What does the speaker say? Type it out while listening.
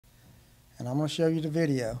And I'm going to show you the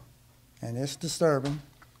video. And it's disturbing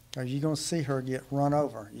because you're going to see her get run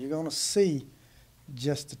over. You're going to see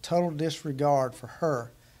just the total disregard for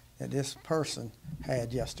her that this person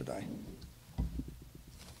had yesterday.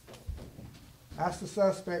 That's the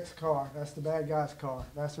suspect's car. That's the bad guy's car.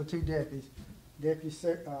 That's her two deputies. Deputy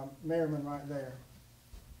Merriman right there.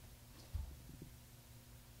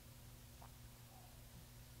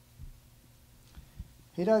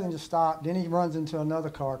 He doesn't just stop, then he runs into another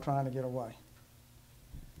car trying to get away.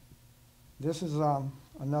 This is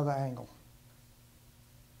another angle.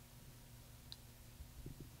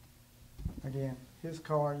 Again, his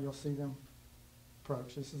car, you'll see them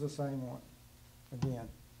approach. This is the same one. Again.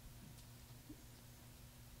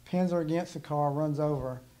 Pins her against the car, runs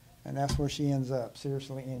over, and that's where she ends up,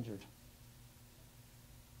 seriously injured.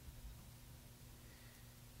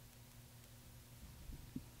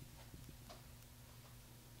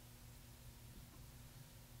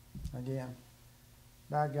 Again,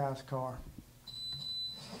 bad guy's car.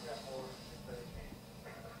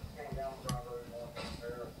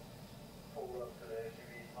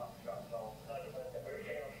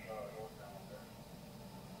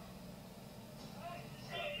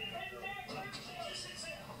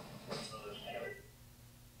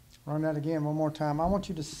 Run that again one more time. I want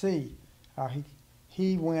you to see how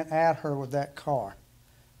he went at her with that car.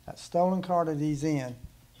 That stolen car that he's in,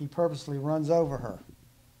 he purposely runs over her.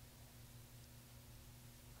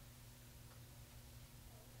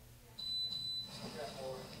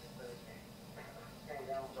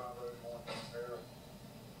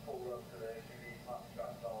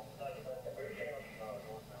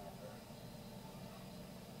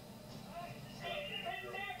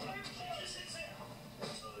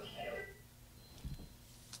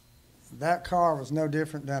 That car was no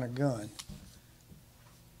different than a gun,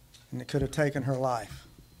 and it could have taken her life.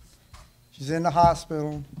 She's in the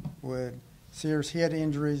hospital with serious head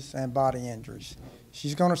injuries and body injuries.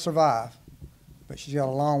 She's going to survive, but she's got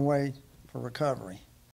a long way for recovery.